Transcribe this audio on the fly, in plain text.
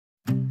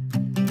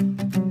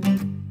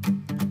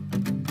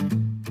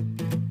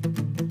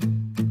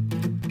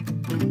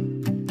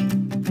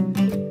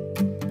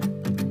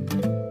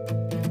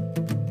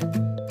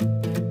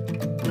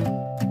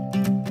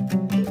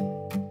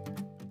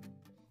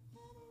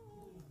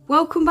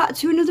Welcome back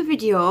to another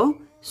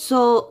video.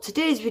 So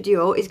today's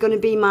video is going to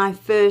be my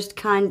first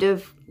kind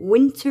of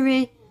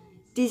wintry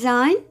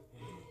design,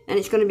 and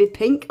it's going to be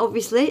pink.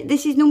 Obviously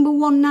this is number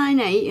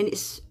 198 and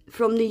it's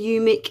from the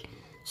Umik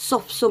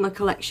Soft Summer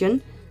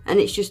collection, and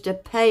it's just a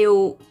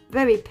pale,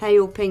 very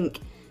pale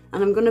pink,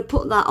 and I'm going to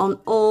put that on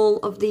all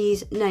of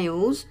these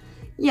nails.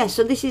 Yeah,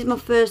 so this is my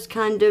first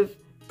kind of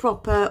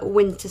proper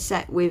winter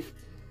set with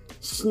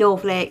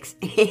snowflakes.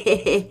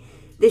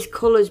 This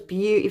colour's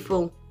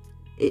beautiful.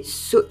 It's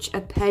such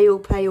a pale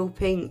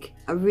pink.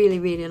 I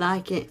really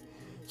like it.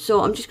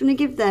 So I'm just going to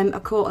give them a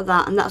coat of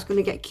that, and that's going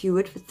to get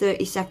cured for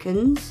 30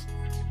 seconds.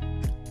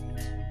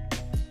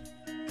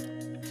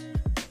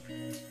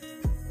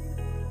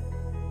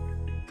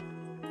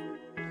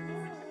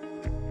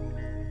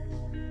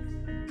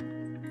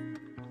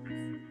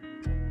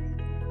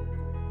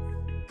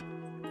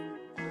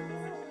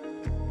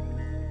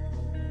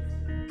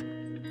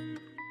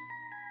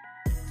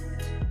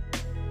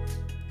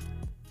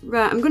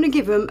 Right, I'm going to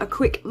give them a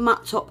quick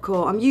matte top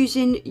coat. I'm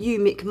using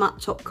Umik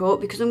matte top coat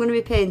because I'm going to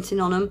be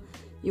painting on them.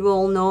 You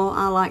all know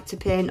I like to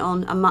paint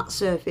on a matte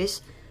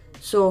surface.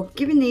 So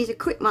giving these a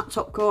quick matte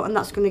top coat, and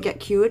that's going to get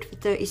cured for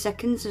 30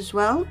 seconds as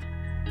well.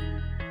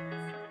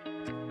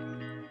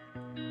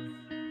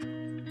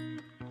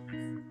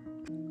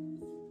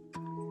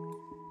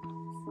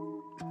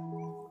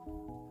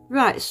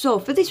 Right, so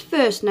for this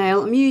first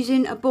nail I'm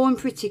using a Born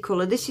Pretty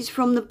colour. This is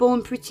from the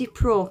Born Pretty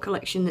Pro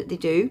collection that they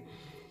do.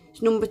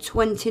 It's number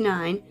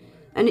 29,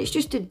 and it's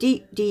just a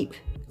deep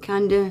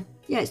kind of,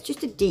 yeah, it's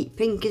just a deep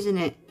pink, isn't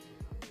it?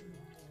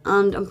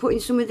 And I'm putting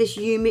some of this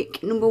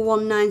Umik number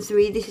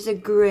 193. This is a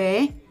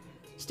grey.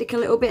 Stick a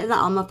little bit of that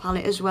on my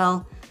palette as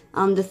well.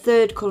 And the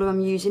third colour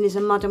I'm using is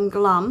a Madame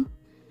Glam,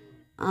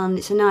 and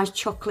it's a nice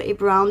chocolatey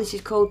brown. This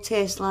is called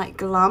Taste Like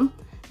Glam.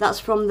 That's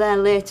from their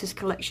latest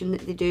collection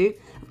that they do.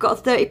 I've got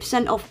a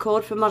 30% off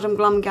code for Madame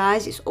Glam,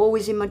 guys. It's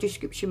always in my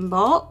description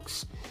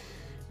box.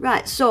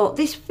 Right, so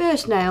this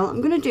first nail, I'm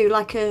going to do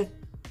like a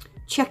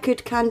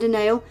checkered kind of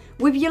nail.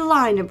 With your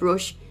liner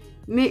brush,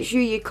 make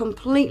sure you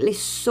completely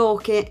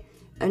soak it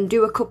and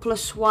do a couple of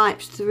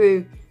swipes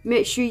through.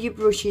 Make sure your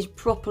brush is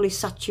properly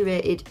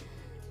saturated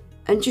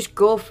and just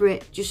go for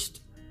it. Just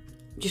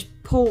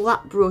pull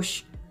that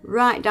brush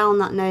right down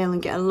that nail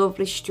and get a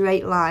lovely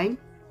straight line.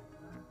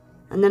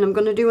 And then I'm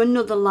going to do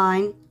another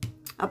line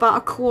about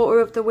a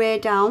quarter of the way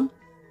down,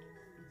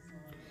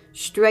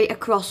 straight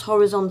across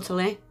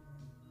horizontally.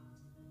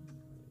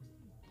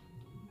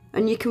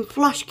 And you can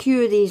flash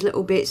cure these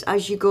little bits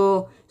as you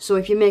go, so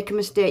if you make a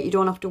mistake you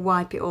don't have to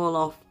wipe it all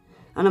off.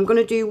 And I'm going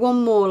to do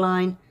one more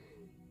line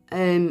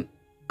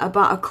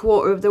about a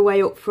quarter of the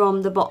way up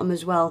from the bottom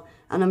as well,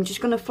 and I'm just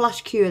going to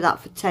flash cure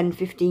that for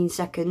 10-15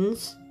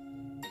 seconds.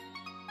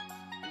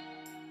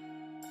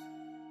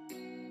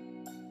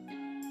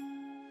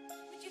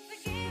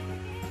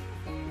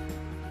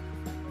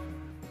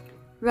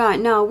 Right,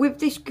 now with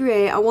this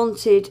grey I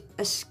wanted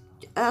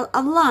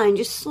a line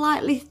just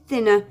slightly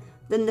thinner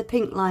than the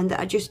pink line that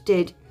I just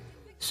did.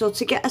 So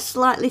to get a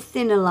slightly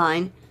thinner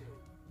line,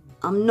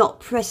 I'm not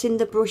pressing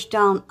the brush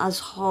down as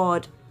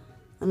hard,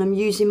 and I'm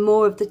using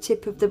more of the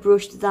tip of the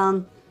brush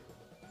than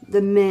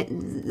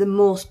the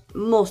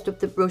most of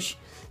the brush.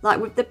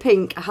 Like with the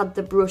pink, I had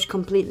the brush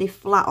completely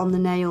flat on the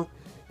nail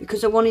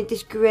because I wanted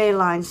this grey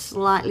line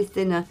slightly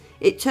thinner.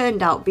 It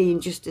turned out being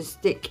just as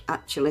thick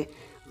actually,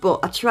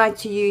 but I tried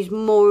to use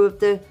more of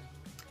the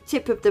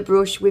tip of the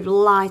brush with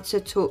lighter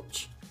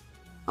touch.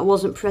 I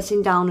wasn't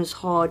pressing down as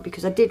hard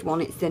because I did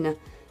want it thinner.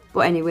 But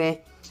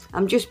anyway,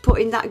 I'm just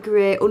putting that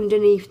grey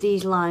underneath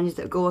these lines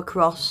that go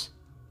across,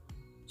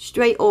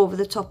 straight over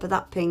the top of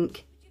that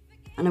pink.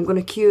 And I'm going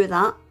to cure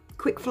that.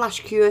 Quick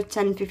flash cure,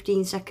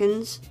 10-15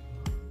 seconds.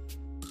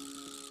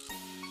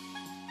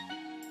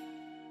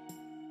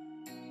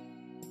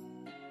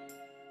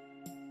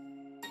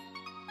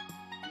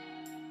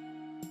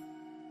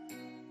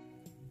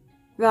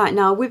 Right,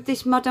 now with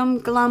this Madame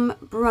Glam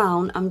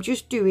brown, I'm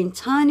just doing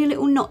tiny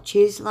little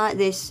notches like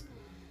this,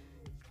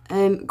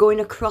 going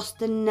across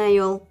the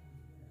nail.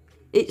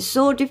 It's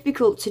so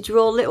difficult to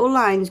draw little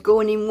lines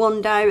going in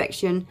one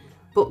direction,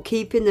 but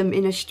keeping them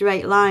in a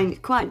straight line. It's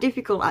quite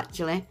difficult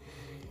actually.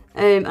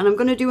 And I'm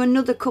going to do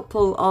another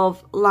couple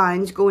of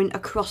lines going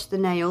across the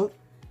nail,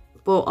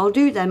 but I'll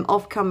do them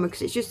off camera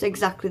because it's just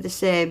exactly the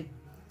same.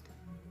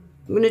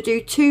 I'm going to do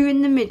two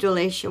in the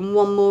middle-ish and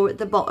one more at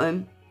the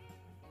bottom.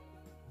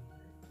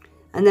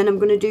 And then I'm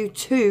going to do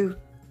two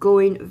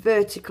going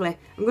vertically.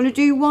 I'm going to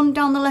do one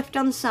down the left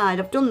hand side.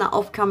 I've done that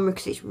off camera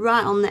because it's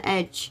right on the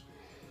edge.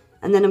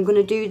 And then I'm going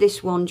to do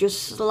this one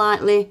just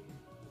slightly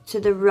to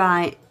the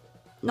right.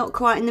 Not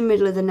quite in the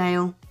middle of the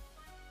nail.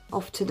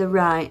 Off to the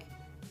right.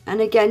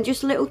 And again,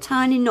 just little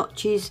tiny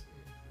notches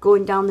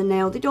going down the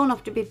nail. They don't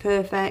have to be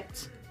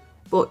perfect,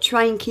 but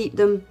try and keep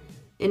them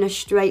in a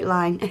straight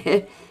line.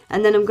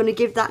 And then I'm going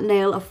to give that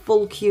nail a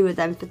full cure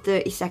then for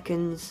 30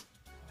 seconds.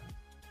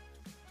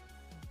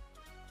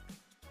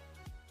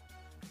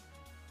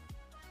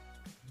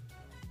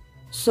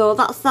 So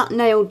that's that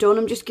nail done.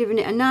 I'm just giving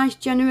it a nice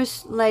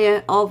generous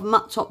layer of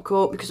matte top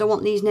coat because I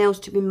want these nails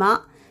to be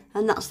matte,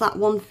 and that's that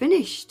one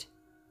finished.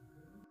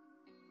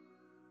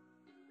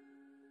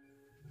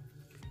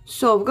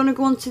 So we're going to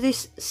go on to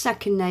this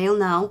second nail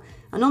now,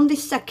 and on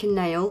this second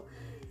nail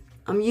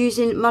I'm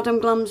using Madame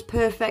Glam's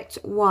Perfect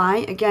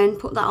White, again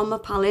put that on my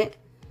palette,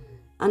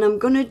 and I'm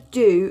going to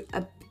do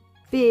a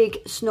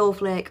big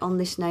snowflake on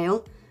this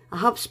nail. I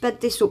have sped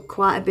this up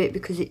quite a bit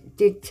because it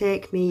did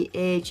take me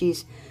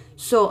ages.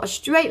 So a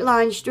straight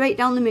line straight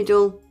down the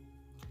middle,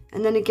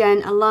 and then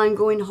again a line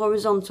going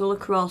horizontal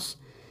across,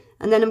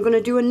 and then I'm going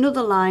to do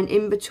another line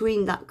in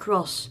between that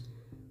cross.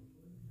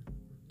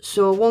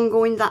 So one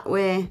going that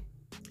way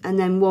and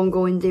then one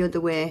going the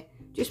other way,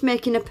 just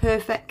making a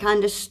perfect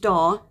kind of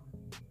star.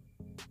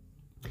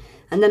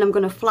 And then I'm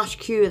going to flash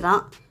cure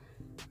that,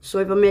 so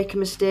if I make a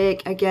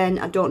mistake again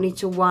I don't need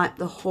to wipe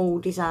the whole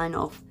design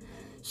off.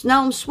 So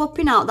now I'm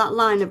swapping out that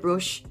liner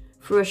brush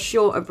for a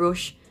shorter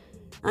brush,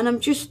 and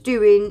I'm just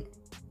doing,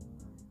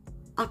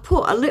 I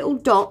put a little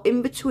dot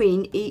in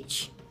between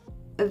each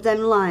of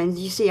them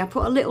lines. You see, I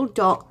put a little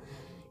dot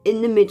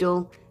in the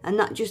middle, and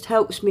that just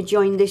helps me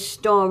join this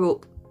star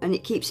up, and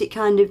it keeps it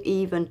kind of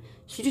even.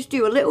 So just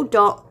do a little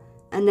dot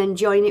and then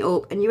join it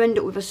up, and you end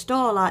up with a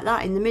star like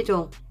that in the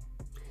middle.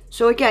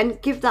 So again,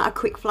 give that a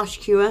quick flash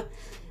cure,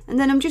 and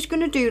then I'm just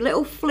going to do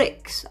little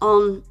flicks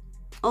on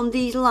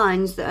these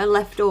lines that are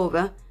left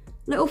over,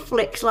 little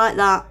flicks like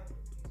that.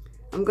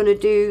 I'm going to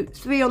do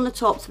 3 on the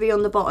top, 3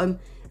 on the bottom,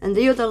 and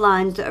the other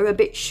lines that are a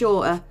bit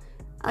shorter,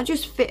 I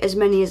just fit as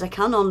many as I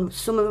can on.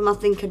 Some of them I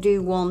think I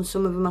do 1,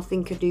 some of them I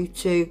think I do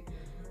 2,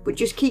 but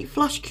just keep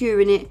flash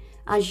curing it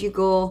as you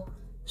go,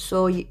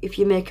 so if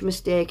you make a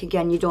mistake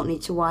again you don't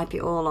need to wipe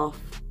it all off.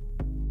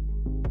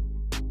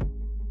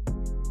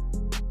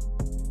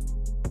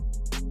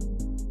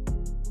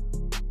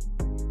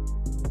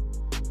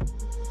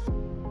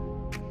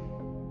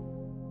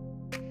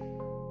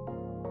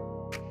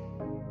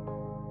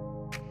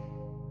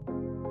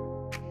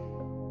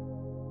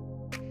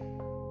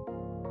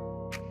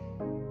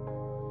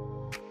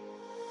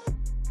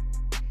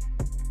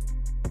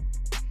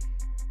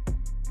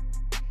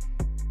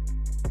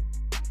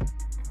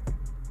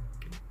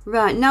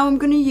 Right, now I'm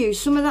going to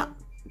use some of that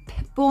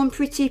Born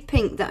Pretty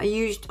pink that I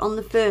used on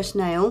the first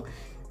nail.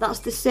 That's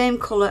the same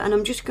colour, and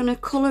I'm just going to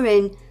colour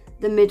in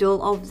the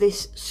middle of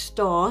this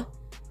star.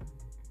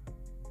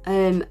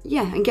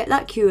 Yeah, and get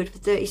that cured for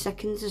 30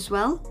 seconds as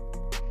well.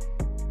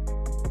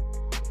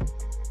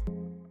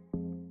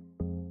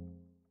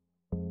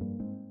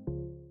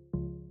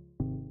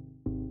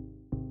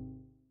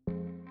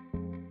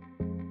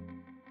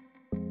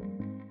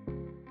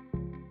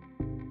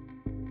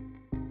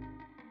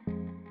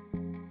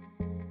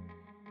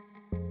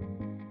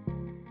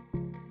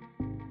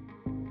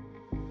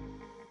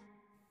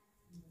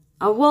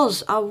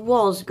 I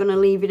was going to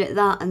leave it at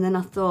that, and then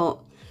I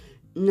thought,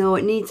 no,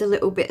 it needs a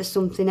little bit of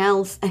something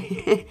else.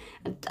 I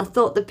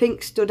thought the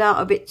pink stood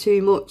out a bit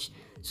too much.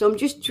 So I'm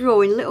just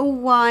drawing little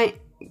white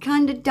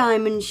kind of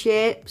diamond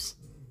shapes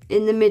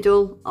in the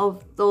middle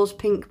of those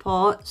pink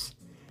parts.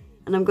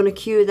 And I'm going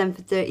to cure them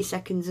for 30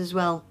 seconds as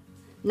well.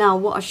 Now,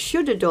 what I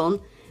should have done,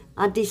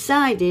 I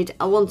decided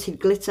I wanted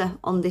glitter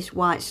on this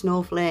white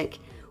snowflake.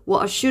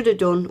 What I should have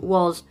done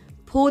was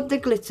poured the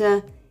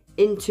glitter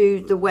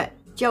into the wet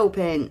gel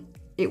paint.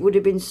 It would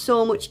have been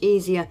so much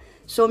easier.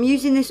 So I'm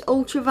using this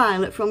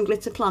ultraviolet from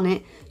Glitter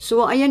Planet. So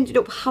what I ended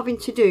up having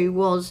to do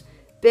was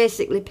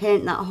basically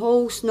paint that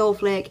whole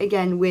snowflake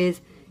again with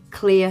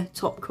clear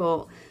top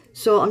coat.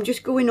 So I'm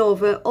just going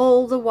over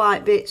all the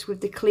white bits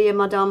with the clear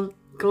Madame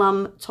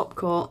Glam top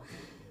coat,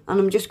 and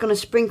I'm just going to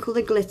sprinkle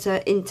the glitter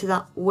into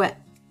that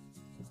wet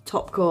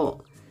top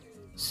coat.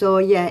 So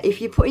yeah,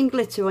 if you're putting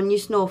glitter on your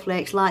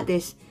snowflakes like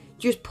this,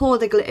 just pour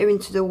the glitter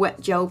into the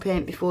wet gel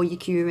paint before you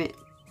cure it.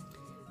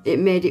 It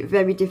made it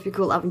very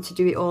difficult having to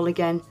do it all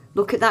again.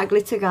 Look at that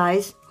glitter,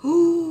 guys.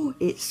 Oh,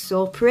 it's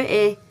so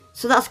pretty.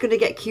 So that's going to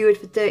get cured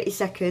for 30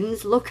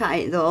 seconds. Look at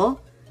it though.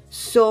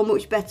 So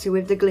much better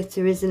with the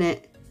glitter, isn't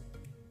it?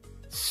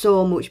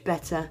 So much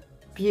better.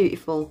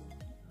 Beautiful.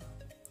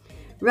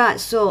 Right,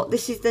 so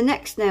this is the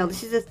next nail.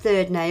 This is the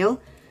third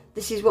nail.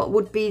 This is what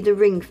would be the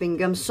ring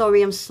finger. I'm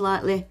sorry, I'm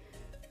slightly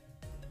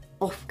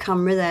off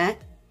camera there.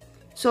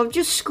 So I've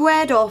just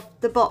squared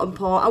off the bottom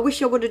part. I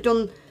wish I would have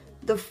done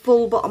the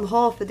full bottom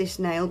half of this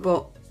nail,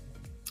 but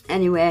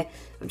anyway,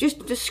 I've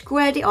just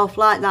squared it off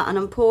like that, and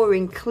I'm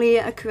pouring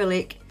clear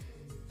acrylic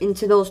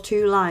into those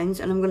 2 lines,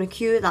 and I'm going to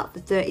cure that for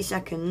 30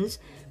 seconds.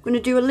 I'm going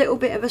to do a little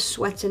bit of a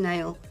sweater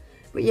nail,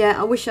 but yeah,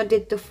 I wish I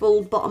did the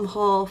full bottom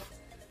half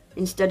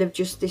instead of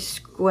just this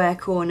square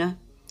corner,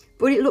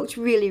 but it looked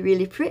really,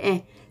 really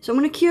pretty. So I'm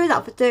going to cure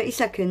that for 30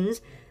 seconds,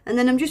 and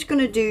then I'm just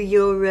going to do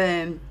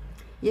your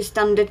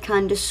standard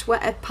kind of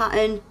sweater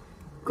pattern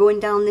going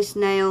down this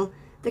nail.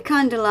 They're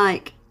kind of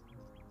like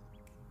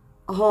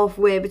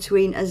halfway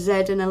between a Z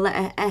and a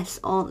letter S,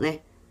 aren't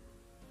they?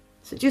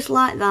 So just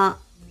like that,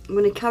 I'm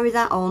going to carry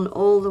that on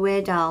all the way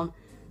down,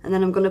 and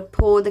then I'm going to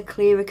pour the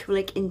clear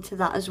acrylic into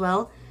that as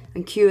well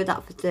and cure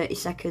that for 30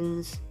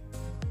 seconds.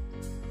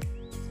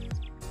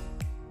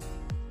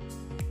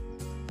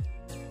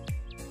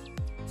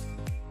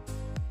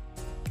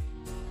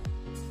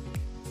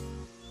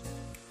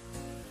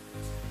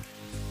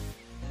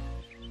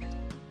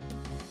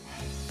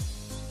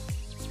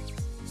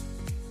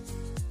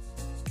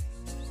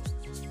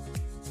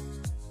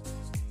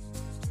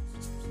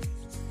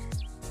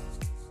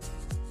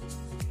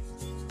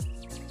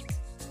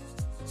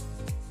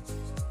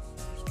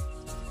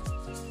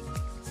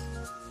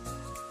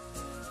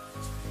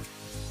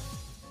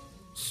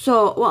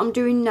 So what I'm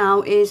doing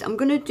now is I'm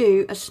going to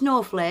do a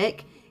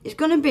snowflake. It's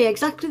going to be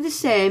exactly the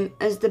same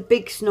as the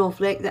big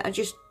snowflake that I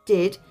just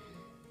did,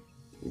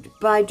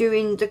 by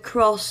doing the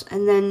cross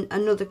and then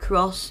another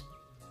cross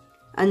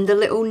and the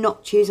little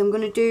notches. I'm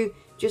going to do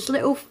just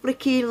little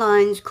flicky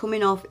lines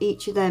coming off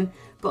each of them,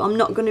 but I'm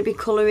not going to be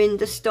colouring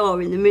the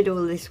star in the middle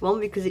of this one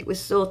because it was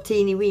so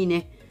teeny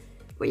weeny.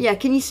 But yeah,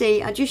 can you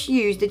see, I just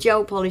used the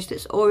gel polish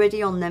that's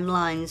already on them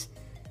lines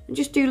and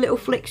just do little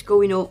flicks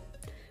going up.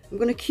 I'm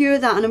going to cure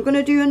that, and I'm going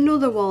to do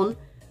another one,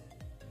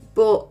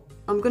 but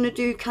I'm going to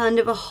do kind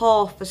of a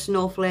half a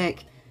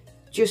snowflake,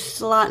 just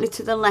slightly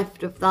to the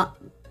left of that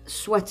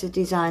sweater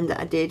design that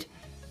I did.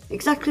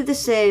 Exactly the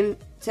same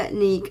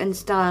technique and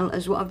style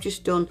as what I've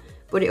just done,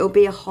 but it'll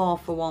be a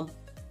half a one.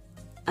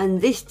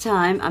 And this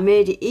time I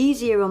made it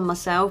easier on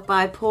myself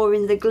by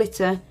pouring the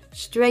glitter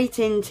straight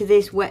into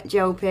this wet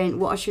gel paint,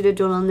 what I should have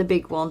done on the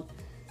big one.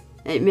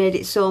 It made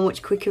it so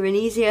much quicker and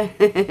easier.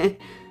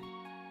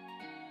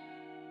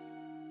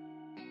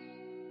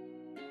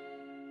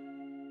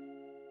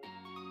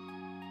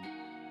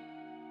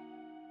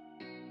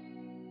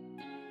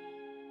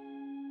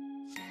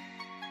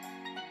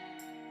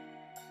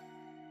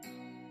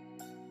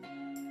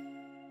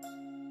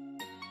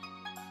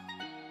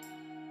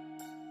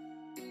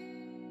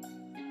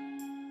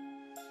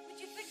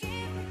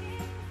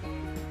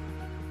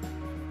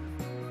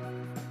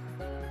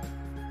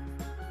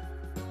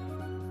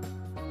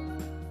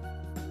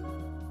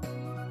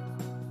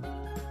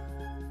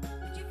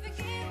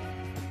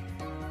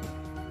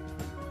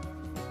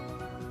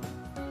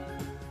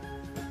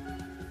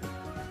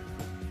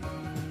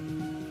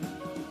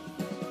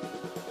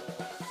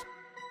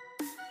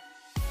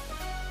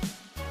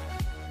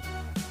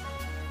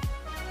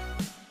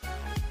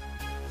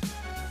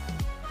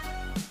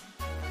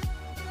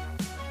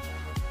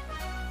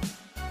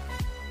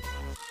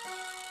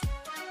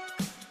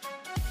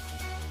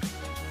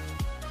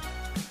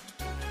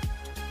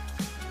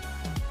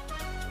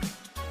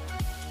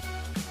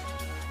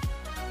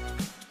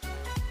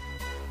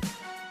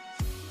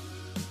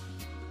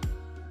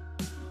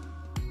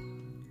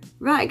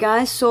 Right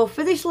guys, so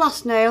for this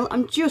last nail,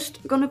 I'm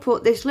just going to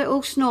put this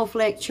little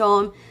snowflake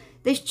charm.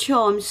 This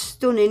charm's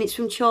stunning. It's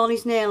from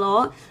Charlie's Nail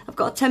Art. I've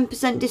got a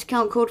 10%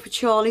 discount code for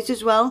Charlie's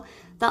as well.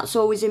 That's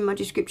always in my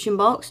description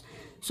box.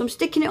 So I'm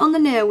sticking it on the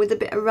nail with a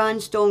bit of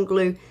rhinestone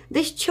glue.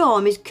 This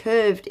charm is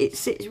curved. It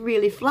sits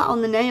really flat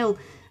on the nail.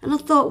 And I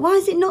thought, why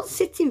is it not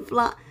sitting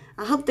flat?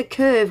 I had the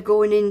curve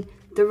going in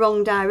the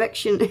wrong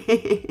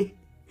direction.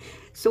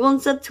 So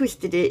once I've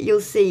twisted it, you'll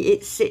see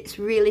it sits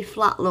really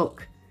flat,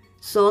 look.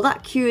 So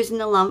that cures in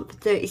the lamp for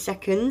 30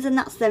 seconds and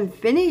that's then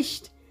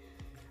finished.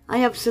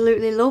 I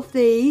absolutely love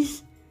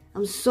these.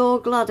 I'm so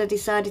glad I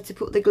decided to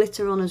put the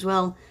glitter on as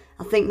well.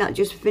 I think that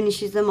just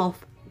finishes them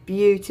off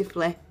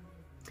beautifully.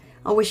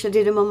 I wish I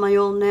did them on my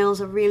own nails,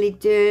 I really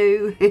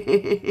do.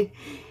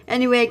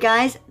 Anyway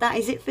guys, that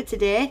is it for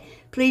today.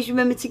 Please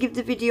remember to give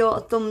the video a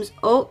thumbs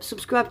up,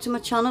 subscribe to my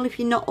channel if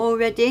you're not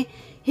already,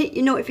 hit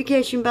your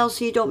notification bell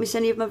so you don't miss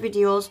any of my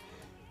videos.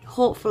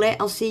 Hopefully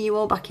I'll see you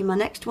all back in my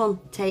next one.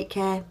 Take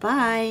care.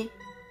 Bye.